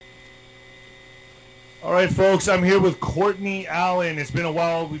All right, folks, I'm here with Courtney Allen. It's been a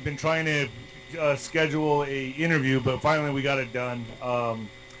while. We've been trying to schedule a interview, but finally we got it done.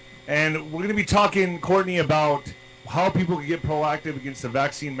 And we're going to be talking, Courtney, about how people can get proactive against the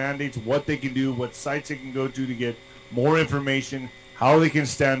vaccine mandates, what they can do, what sites they can go to get more information, how they can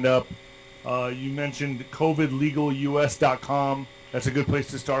stand up. You mentioned COVIDLegalUS.com. That's a good place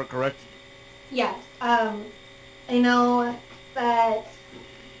to start, correct? Yes, I know that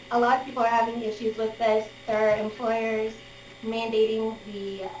a lot of people are having issues with this. Their employers mandating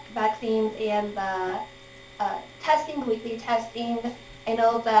the vaccines and the testing, weekly testing. I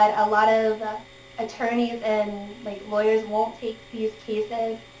know that a lot of attorneys and like lawyers won't take these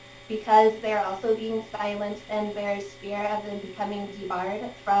cases because they're also being silenced and there's fear of them becoming debarred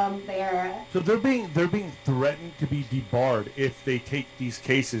from their. So they're being threatened to be debarred if they take these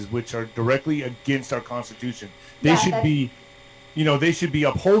cases, which are directly against our Constitution. They Yeah, should be, they should be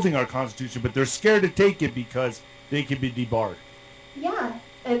upholding our Constitution, but they're scared to take it because they could be debarred. yeah,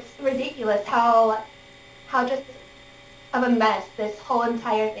 it's ridiculous how just of a mess this whole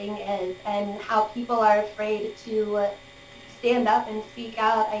entire thing is, and how people are afraid to stand up and speak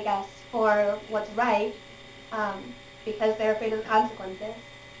out, I guess, for what's right, um, because they're afraid of the consequences.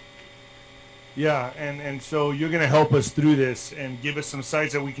 Yeah, and so you're going to help us through this and give us some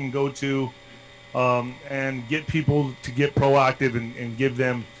sites that we can go to, and get people to get proactive and give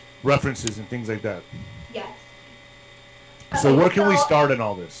them references and things like that. Yes. So Okay, where can we so start in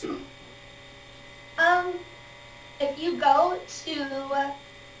all this? um, if you go to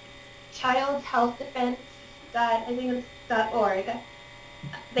Child Health Defense dot I think it's .org,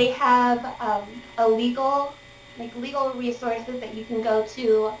 they have a legal resources that you can go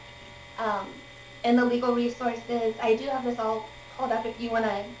to. Um, in the legal resources, I do have this all pulled up if you want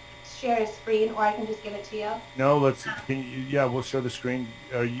to share a screen, or I can just give it to you. No, let's. Yeah, we'll share the screen.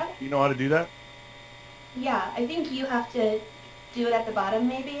 Okay. You know how to do that? Yeah, I think you have to do it at the bottom,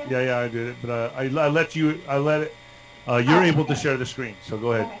 maybe. Yeah, I did it, but I let you. I let it. You're Oh, able to okay. share the screen, so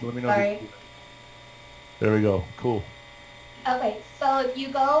go ahead. Okay. Let me know if you can Sorry. do that. There we go. Cool. Okay, so if you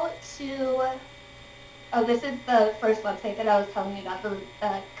go to, oh, this is the first website that I was telling you about, the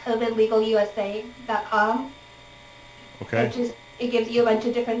COVIDLegalUSA.com. Okay. It gives you a bunch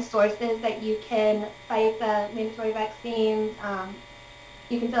of different sources that you can fight the mandatory vaccines.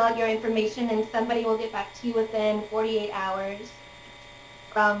 You can fill out your information, and somebody will get back to you within 48 hours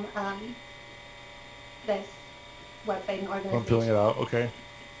from this website and I'm filling it organization. out. Okay.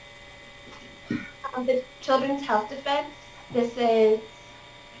 The Children's Health Defense. This is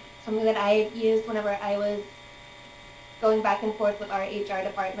something that I used whenever I was going back and forth with our HR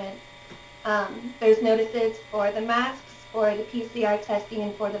department. There's notices for the masks, for the PCR testing,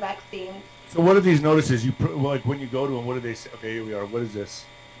 and for the vaccines. So what are these notices? Like when you go to them, what do they say? Okay, here we are. What is this?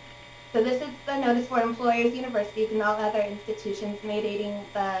 So this is the notice for employers, universities, and all other institutions mandating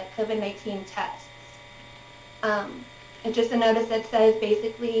the COVID-19 tests. It's just a notice that says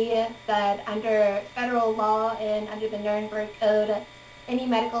basically that under federal law and under the Nuremberg Code, any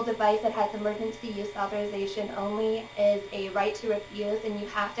medical device that has emergency use authorization only is a right to refuse, and you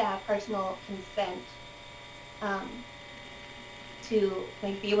have to have personal consent um, to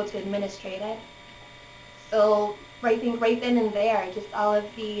like be able to administrate it. So right then and there, just all of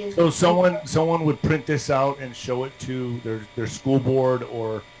these. So someone would print this out and show it to their school board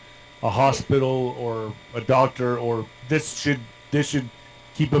or a hospital or a doctor, or this should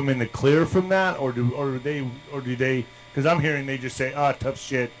keep them in the clear from that, or do they? Because I'm hearing they just say, tough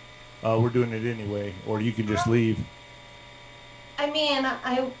shit, we're doing it anyway, or you can just leave. I mean,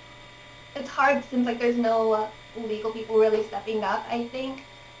 it's hard since like there's no legal people really stepping up, I think.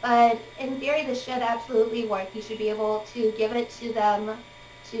 But in theory, this should absolutely work. You should be able to give it to them,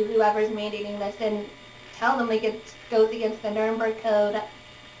 to whoever's mandating this, and tell them like it goes against the Nuremberg Code.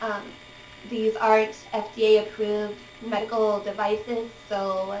 Um, these aren't FDA approved medical devices,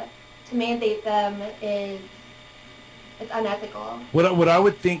 so to mandate them is it's unethical. What I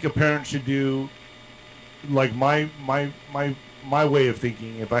would think a parent should do, like my way of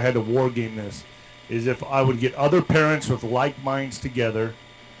thinking, if I had to war game this, is if I would get other parents with like minds together,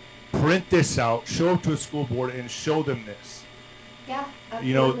 print this out, show it to a school board, and show them this. Yeah,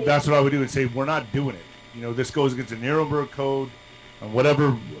 absolutely. That's what I would do and say, we're not doing it. This goes against the Nuremberg Code,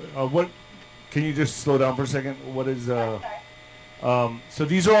 whatever. What? Can you just slow down for a second? What is? Sorry. So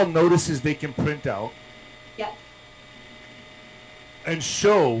these are all notices they can print out Yes. and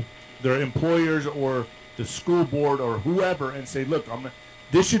show their employers or the school board or whoever, and say, look,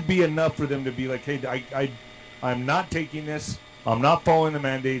 this should be enough for them to be like, hey, I'm not taking this. I'm not following the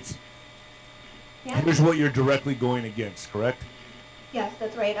mandates. Yeah. Here's what you're directly going against. Correct? Yes,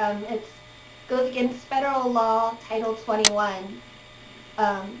 that's right. It's goes against federal law Title 21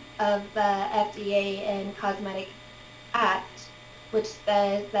 of the FDA and Cosmetic Act, which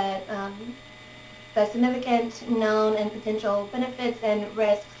says that the significant known and potential benefits and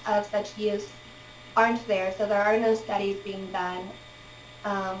risks of such use aren't there, so there are no studies being done.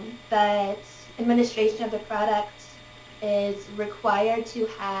 That administration of the product is required to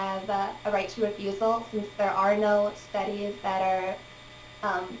have a right to refusal, since there are no studies that are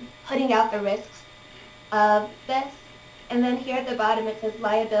putting out the risks of this. And then here at the bottom it says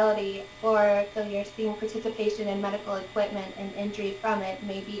liability for, so you're seeing participation in medical equipment and injury from it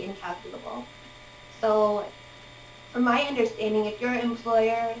may be incalculable. So from my understanding, if your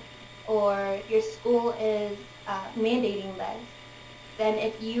employer or your school is mandating this, then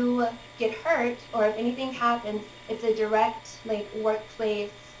if you get hurt or if anything happens, it's a direct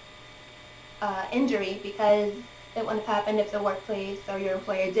workplace injury, because it wouldn't have happened if the workplace or your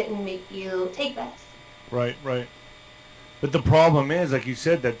employer didn't make you take this. Right, right. But the problem is, like you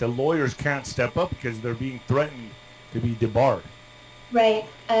said, that the lawyers can't step up because they're being threatened to be debarred. Right,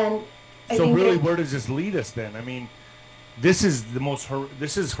 and I so think really, where does this lead us then? I mean, this is the most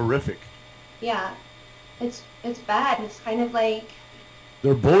this is horrific. Yeah, it's bad. It's kind of like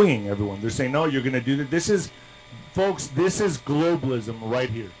they're bullying everyone. They're saying, no, you're going to do that. This is, folks, this is globalism right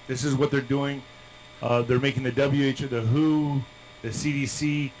here. This is what they're doing. They're making the WHO, the WHO, the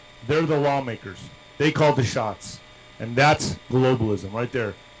CDC. They're the lawmakers. They call the shots. And that's globalism right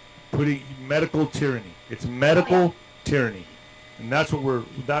there. Putting medical tyranny. It's medical tyranny. And that's what we're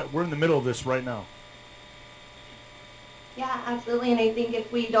in the middle of this right now. Yeah, absolutely. And I think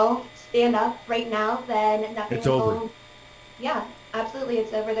if we don't stand up right now, then nothing it's over. Yeah, absolutely.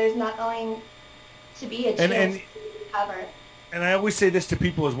 It's over. There's not going to be a chance to recover. And I always say this to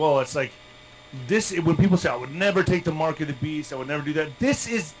people as well. It's like this, when people say, I would never take the mark of the beast, I would never do that. This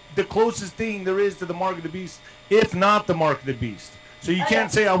is the closest thing there is to the mark of the beast, if not the mark of the beast. So you can't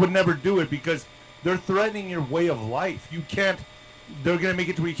say I would never do it, because they're threatening your way of life. You can't, they're going to make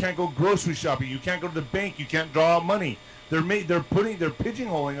it to where you can't go grocery shopping. You can't go to the bank. You can't draw out money. They're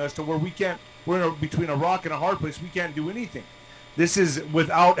pigeonholing us to where we're between a rock and a hard place. We can't do anything. This is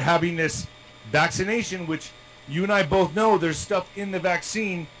without having this vaccination, which you and I both know there's stuff in the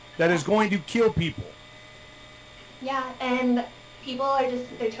vaccine that is going to kill people. Yeah, and people are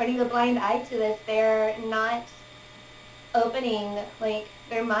they're turning a blind eye to this. They're not opening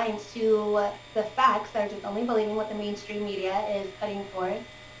their minds to the facts. They're just only believing what the mainstream media is putting forth.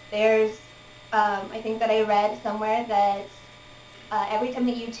 There's, I think that I read somewhere that every time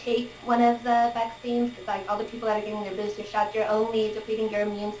that you take one of the vaccines, like all the people that are getting their booster shots, you're only depleting your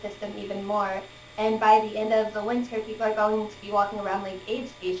immune system even more. And by the end of the winter, people are going to be walking around like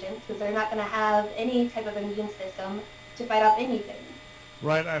AIDS patients, because they're not going to have any type of immune system to fight off anything.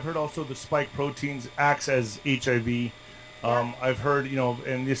 Right. I've heard also the spike proteins acts as HIV. I've heard,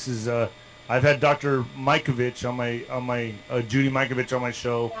 and this is, I've had Dr. Mikovich on my Judy Mikovich on my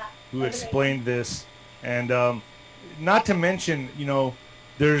show, who explained this. And not to mention,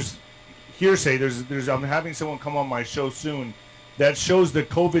 there's hearsay. I'm having someone come on my show soon that shows the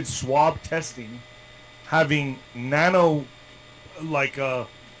COVID swab testing having nano, a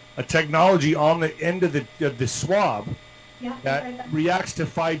technology on the end of the swab that reacts to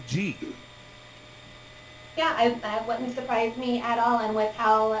 5G. Yeah, that wouldn't surprise me at all. And with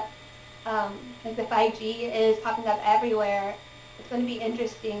how the 5G is popping up everywhere, it's going to be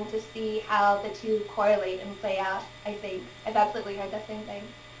interesting to see how the two correlate and play out. I think I've absolutely heard the same thing.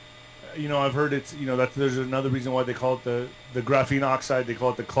 I've heard it's, there's another reason why they call it the graphene oxide. They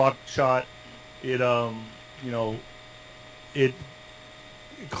call it the clot shot. It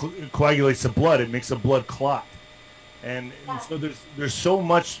coagulates the blood. It makes the blood clot. And so there's so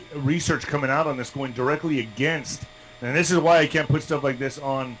much research coming out on this going directly against, and this is why I can't put stuff like this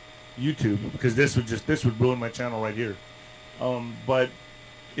on YouTube, because this would ruin my channel right here. But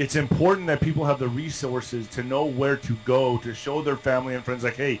it's important that people have the resources to know where to go to show their family and friends,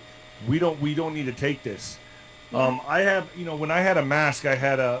 like, hey, we don't need to take this. I have, when I had a mask, I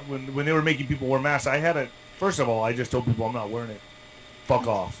had when they were making people wear masks, first of all, I just told people I'm not wearing it. Fuck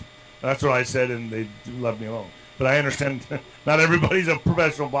off. That's what I said, and they left me alone. But I understand not everybody's a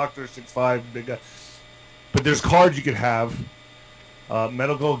professional boxer, 6'5", big guy. But there's cards you could have,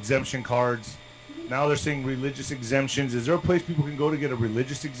 medical exemption cards. Now they're saying religious exemptions. Is there a place people can go to get a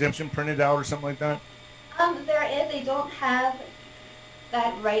religious exemption printed out or something like that? There is. I don't have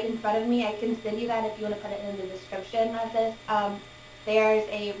that right in front of me. I can send you that if you want to put it in the description of this. There's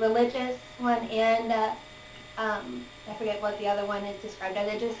a religious one, and I forget what the other one is described as.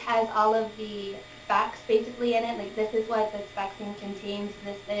 It just has all of the facts basically in it. Like, this is what this vaccine contains.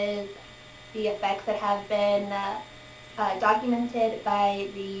 This is the effects that have been documented by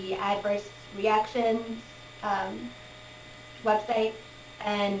the adverse reactions website,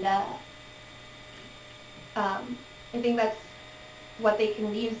 and I think that's what they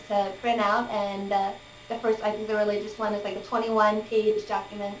can use to print out. And the first, I think the religious one is like a 21-page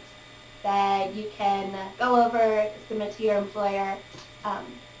document that you can go over, submit to your employer.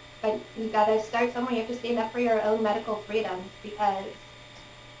 But you gotta start somewhere. You have to stand up for your own medical freedoms, because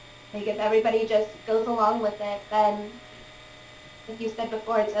like if everybody just goes along with it, then like you said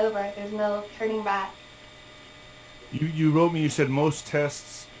before, it's over. There's no turning back. You wrote me, you said most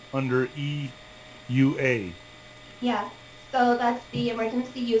tests under EUA. Yeah. So that's the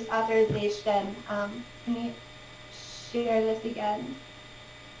emergency use authorization. Let me share this again.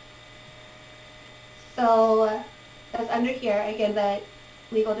 So that's under here. Again, the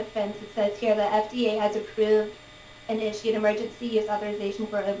legal defense. It says here the FDA has approved and issued emergency use authorization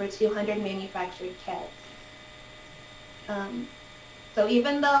for over 200 manufactured kits. So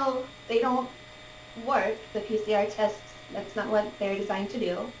even though they don't work, the PCR tests, that's not what they're designed to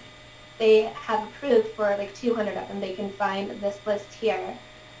do. They have approved for like 200 of them. They can find this list here.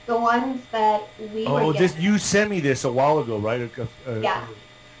 The ones that we were given, You sent me this a while ago, right? Yeah.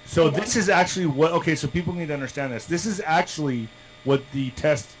 So this is actually what, okay, so people need to understand this. This is actually what the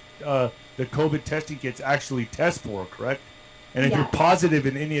COVID testing kits actually test for, correct? And if you're positive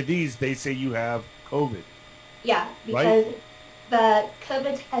in any of these, they say you have COVID. Yeah, because the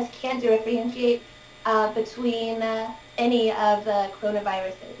COVID test can differentiate between any of the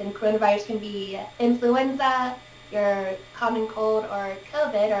coronaviruses. And coronavirus can be influenza, your common cold, or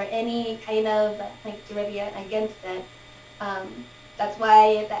COVID, or any kind of like derivative against it. That's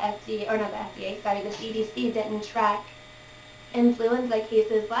why the FDA, or not the FDA, sorry, the CDC didn't track influenza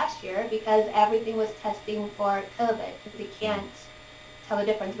cases last year, because everything was testing for COVID, because they can't tell the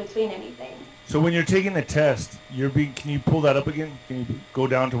difference between anything. So when you're taking the test, can you pull that up again? Can you go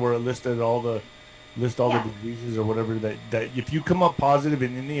down to where it listed all the diseases or whatever that if you come up positive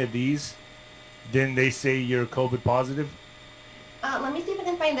in any of these, then they say you're COVID positive? Let me see if I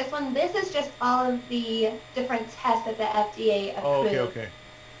can find this one. This is just all of the different tests that the FDA approved. Oh, okay.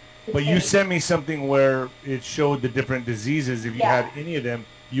 But you sent me something where it showed the different diseases. If you had any of them,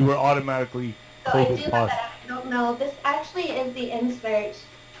 you were automatically COVID positive. So I do have that. I don't know. This actually is the insert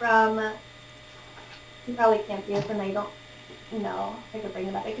from, you probably can't see this, and I don't know if I could bring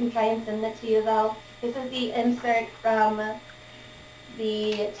it up. I can try and send it to you, though. This is the insert from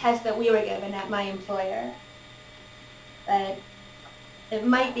the test that we were given at my employer. But it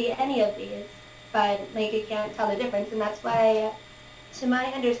might be any of these, but like you can't tell the difference, and that's why, to my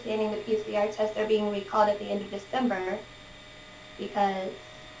understanding, the PCR tests are being recalled at the end of December, because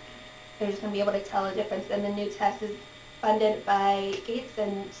they're just going to be able to tell the difference. And the new test is funded by Gates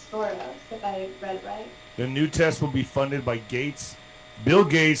and Soros, if I read right. The new test will be funded by Gates, Bill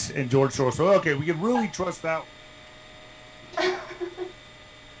Gates, and George Soros. So, okay, we can really trust that.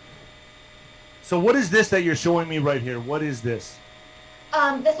 So what is this that you're showing me right here? What is this?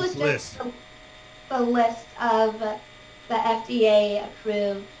 This was just the list of the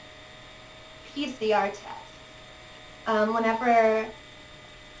FDA-approved PCR tests. Whenever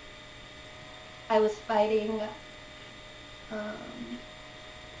I was fighting,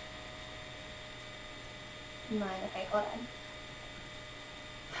 okay, hold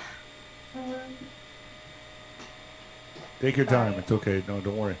on. Take your time. It's okay. No,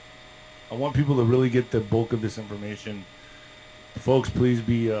 don't worry. I want people to really get the bulk of this information. Folks, please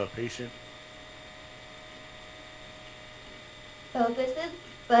be patient. So this is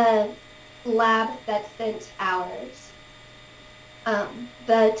the lab that sent ours.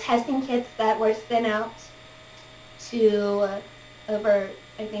 The testing kits that were sent out to over,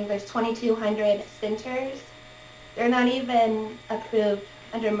 I think there's 2,200 centers. They're not even approved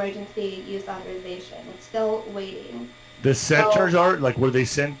under emergency use authorization. It's still waiting. The centers are like where they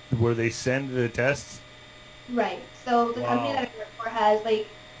send the tests? Right. So the company that I work for has like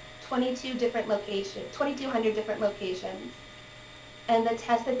 2,200 different locations. And the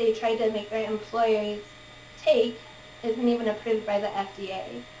test that they tried to make their employees take isn't even approved by the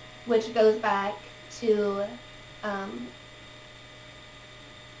FDA, which goes back to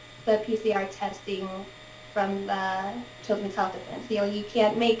the PCR testing from the Children's Health Defense. You know, you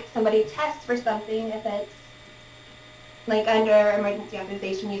can't make somebody test for something if it's like under emergency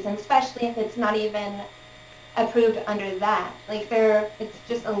authorization use, and especially if it's not even approved under that. Like it's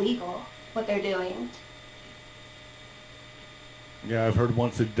just illegal what they're doing. Yeah, I've heard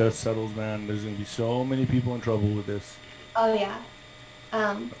once the dust settles, man, there's going to be so many people in trouble with this. Oh, yeah.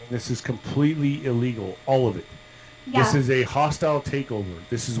 This is completely illegal, all of it. This Yeah. is a hostile takeover.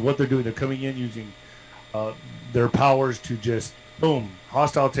 This is what they're doing. They're coming in using uh, their powers to just boom,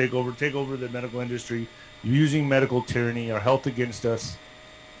 hostile takeover, take over the medical industry, using medical tyranny, our health against us.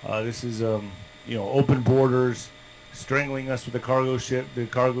 This is open borders, strangling us with the cargo ships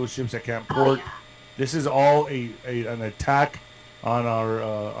that can't Oh port. yeah. This is all an attack on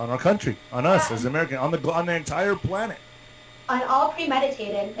our country, on us Yeah. as American, on the entire planet. And all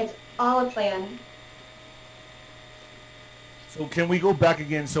premeditated. It's all a plan. So can we go back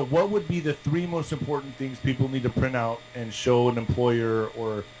again? So what would be the three most important things people need to print out and show an employer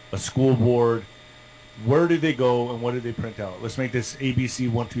or a school board? Where do they go and what do they print out? Let's make this ABC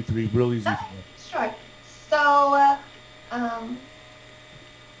 1, 2, 3 real easy for Okay, me. sure. So, um,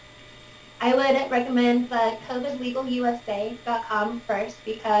 I would recommend the covidlegalusa.com first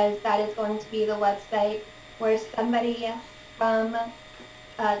because that is going to be the website where somebody from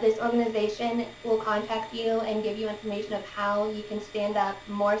this organization will contact you and give you information of how you can stand up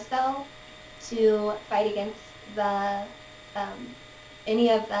more so to fight against the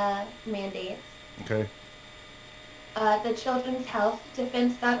any of the mandates. Okay. The Children's Health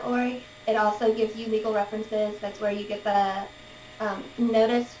Defense.org. It also gives you legal references. That's where you get the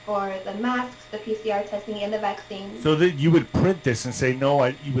notice for the masks, the PCR testing, and the vaccine. So that you would print this and say no.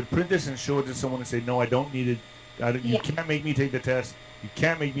 You would print this and show it to someone and say no. I don't need it. You Yeah. can't make me take the test. You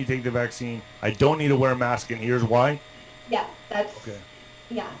can't make me take the vaccine. I don't need to wear a mask, and here's why. Yeah, that's Okay.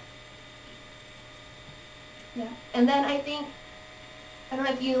 yeah, yeah. And then I think I don't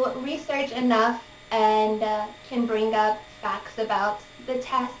know if you research enough and can bring up facts about the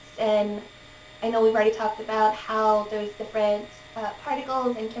tests. And I know we've already talked about how there's different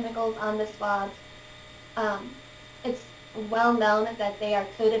particles and chemicals on the swabs. It's well known that they are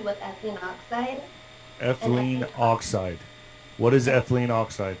coated with ethylene oxide. Ethylene oxide. What is ethylene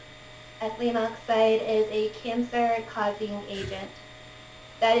oxide? Ethylene oxide is a cancer-causing agent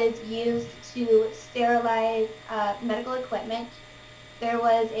that is used to sterilize medical equipment. There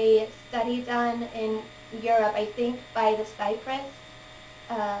was a study done in Europe, I think, by the Cyprus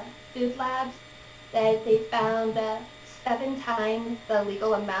food labs that they found 7 times the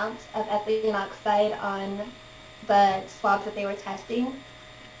legal amount of ethylene oxide on the swabs that they were testing.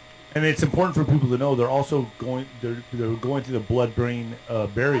 And it's important for people to know they're also they're going through the blood-brain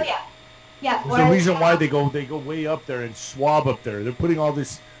barrier. Oh yeah, yeah. There's a reason why they go way up there and swab up there. They're putting all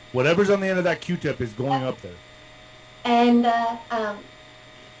this whatever's on the end of that Q-tip is going up there. And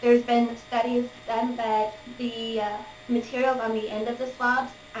there's been studies done that the materials on the end of the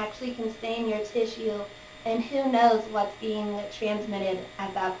swabs actually can stain your tissue, and who knows what's being transmitted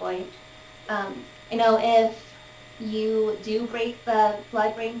at that point. If you do break the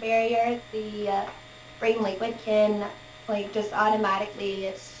blood-brain barrier, the brain liquid can just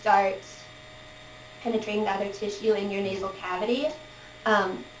automatically start penetrating the other tissue in your nasal cavity.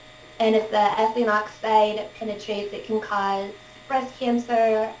 And if the ethylene oxide penetrates, it can cause breast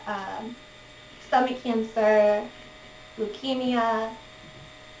cancer, stomach cancer, leukemia,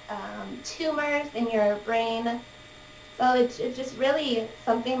 tumors in your brain. So it's just really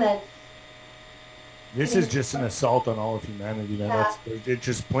something that's... This is just an assault on all of humanity, man. Yeah. It's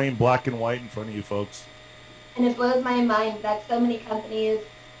just plain black and white in front of you folks. And it blows my mind that so many companies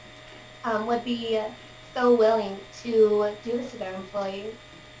would be so willing to do this to their employees.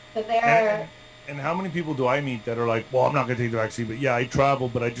 But they're... And how many people do I meet that are like, well, I'm not going to take the vaccine, but yeah, I travel,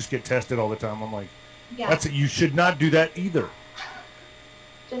 but I just get tested all the time. I'm like, Yeah, you should not do that either.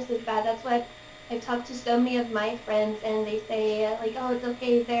 just as bad. That's what I've talked to so many of my friends, and they say, oh, it's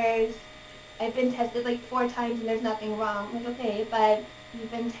okay, I've been tested 4 times and there's nothing wrong. I'm like, okay, but you've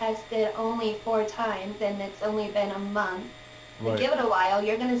been tested only 4 times and it's only been a month. Right. Give it a while,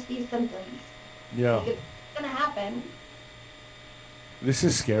 you're going to see symptoms. Yeah. It's going to happen. This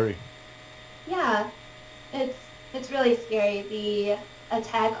is scary. Yeah, it's really scary, the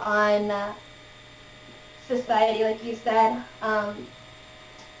attack on society, like you said,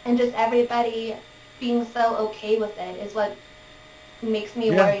 and just everybody being so okay with it is what makes me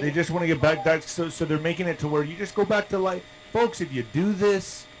Yeah, worried. they just want to get back. So they're making it to where you just go back to life. Folks, if you do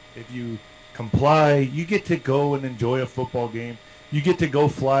this, if you comply, you get to go and enjoy a football game. You get to go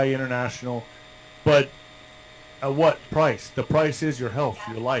fly international. But at what price? The price is your health,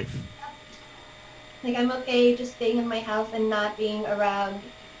 your life. I'm okay just staying in my house and not being around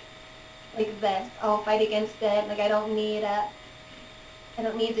this. I'll fight against it. I don't need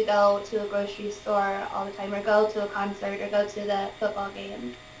to go to a grocery store all the time, or go to a concert, or go to the football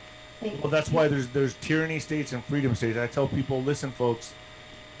game. Well, that's why there's tyranny states and freedom states. I tell people, listen, folks,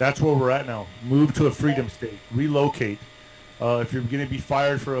 that's where we're at now. Move to a freedom state. Relocate. If you're going to be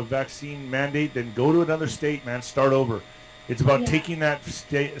fired for a vaccine mandate, then go to another state, man. Start over. It's about taking that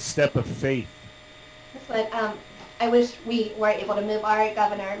step of faith. That's what I wish we were able to move our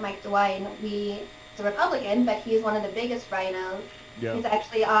governor, Mike DeWine. He's a Republican, but he's one of the biggest rhinos. Yeah. He's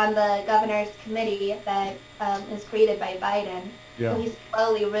actually on the governor's committee that is created by Biden. Yeah. So he's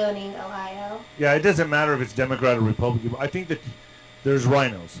slowly ruining Ohio. Yeah, it doesn't matter if it's Democrat or Republican. I think that there's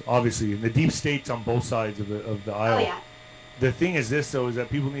rhinos, obviously, in the deep states on both sides of the aisle. Oh, yeah. The thing is this, though, is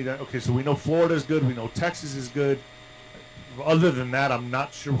that people need to, okay, so we know Florida's good. We know Texas is good. Other than that, I'm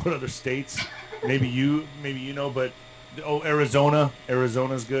not sure what other states. Maybe you know, but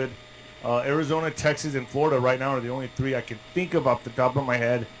Arizona's good. Arizona, Texas, and Florida right now are the only three I can think of off the top of my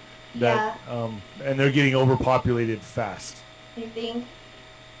head that, and they're getting overpopulated fast. I think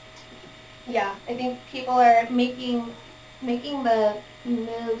people are making the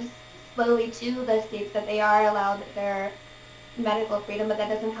moves slowly to the states that they are allowed their medical freedom, but that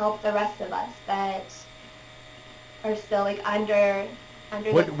doesn't help the rest of us that are still like under.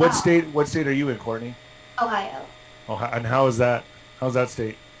 What state are you in, Courtney? Ohio. Ohio. And how's that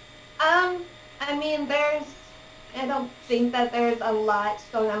state? I mean, I don't think that there's a lot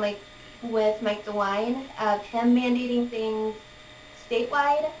going on, like, with Mike DeWine, of him mandating things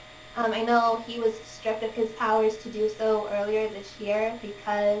statewide. I know he was stripped of his powers to do so earlier this year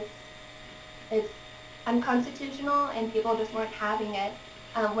because it's unconstitutional and people just weren't having it.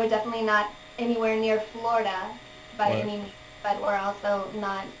 We're definitely not anywhere near Florida by any means, but we're also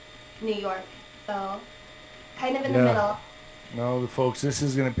not New York. So kind of in the middle. No, folks, this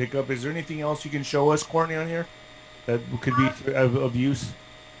is going to pick up. Is there anything else you can show us, Courtney, on here that could be of use?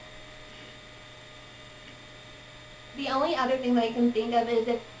 The only other thing that I can think of is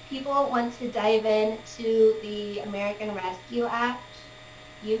if people want to dive into the American Rescue Act,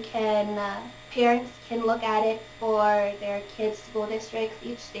 parents can look at it for their kids' school districts.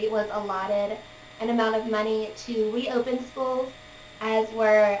 Each state was allotted an amount of money to reopen schools, as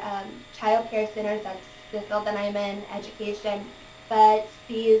were child care centers. That's the field that I'm in, education. But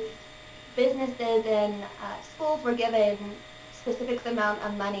these businesses and schools were given specific amount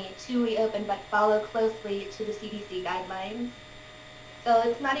of money to reopen, but follow closely to the CDC guidelines. So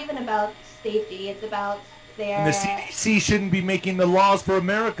it's not even about safety, it's about their... And the CDC shouldn't be making the laws for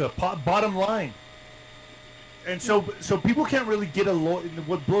America, bottom line. And so people can't really get a lawyer.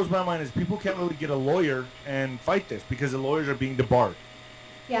 What blows my mind is people can't really get a lawyer and fight this because the lawyers are being debarred.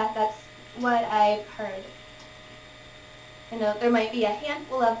 Yeah, that's what I've heard. You know, there might be a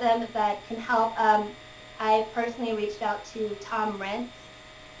handful of them that can help. I personally reached out to Tom Rentz.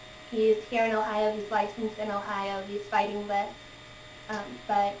 He's here in Ohio. He's licensed in Ohio. He's fighting this.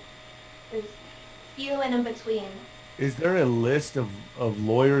 But there's few and in between. Is there a list of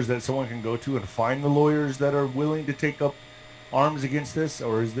lawyers that someone can go to and find the lawyers that are willing to take up arms against this?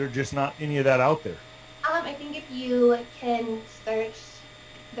 Or is there just not any of that out there? I think if you can search,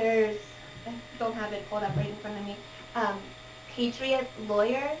 I don't have it pulled up right in front of me, Patriot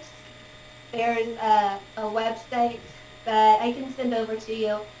Lawyers. There's a website that I can send over to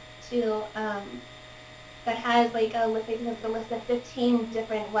you that has like a list, I think it's a list of 15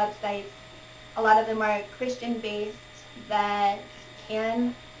 different websites. A lot of them are Christian-based that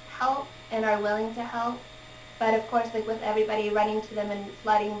can help and are willing to help. But of course, like with everybody running to them and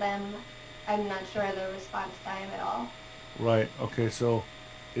flooding them, I'm not sure of the response time at all. Right. Okay. So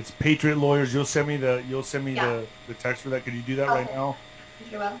it's Patriot Lawyers. You'll send me the text for that. Could you do that right now?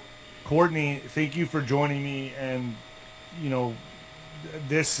 Sure will. Courtney, thank you for joining me. And you know,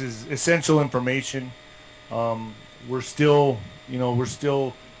 this is essential information.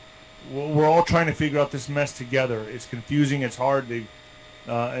 We're all trying to figure out this mess together. It's confusing. It's hard. And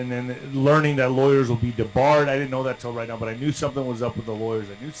then learning that lawyers will be debarred. I didn't know that till right now, but I knew something was up with the lawyers.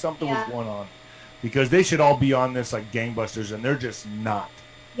 I knew something was going on because they should all be on this like gangbusters, and they're just not.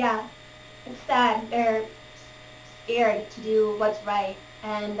 Yeah, it's sad. They're scared to do what's right,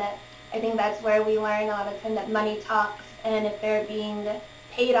 and I think that's where we learn a lot of the time that money talks, and if they're being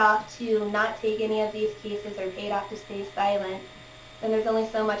paid off to not take any of these cases or paid off to stay silent, then there's only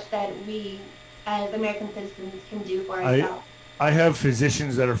so much that we as American citizens can do for ourselves. I have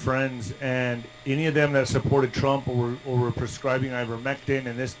physicians that are friends, and any of them that supported Trump or were prescribing ivermectin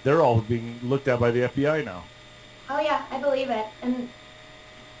and this, they're all being looked at by the FBI now. Oh yeah, I believe it. And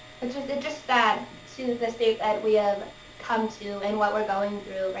it's just sad to the state that we have come to and what we're going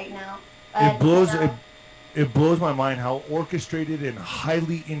through right now. But, it blows my mind how orchestrated and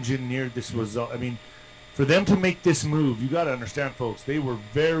highly engineered this was. I mean, for them to make this move, you got to understand, folks, they were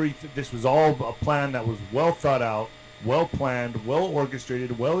this was all a plan that was well thought out, well planned, well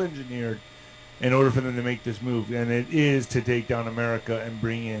orchestrated, well engineered, in order for them to make this move, and it is to take down America and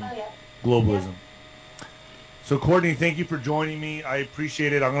bring in Oh, yeah. globalism. So, Courtney, thank you for joining me. I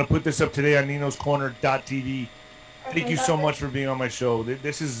appreciate it. I'm going to put this up today on ninoscorner.tv. Thank you so much for being on my show.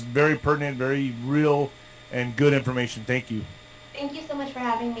 This is very pertinent, very real, and good information. Thank you. Thank you so much for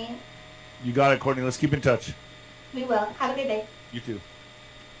having me. You got it, Courtney. Let's keep in touch. We will. Have a good day. You too.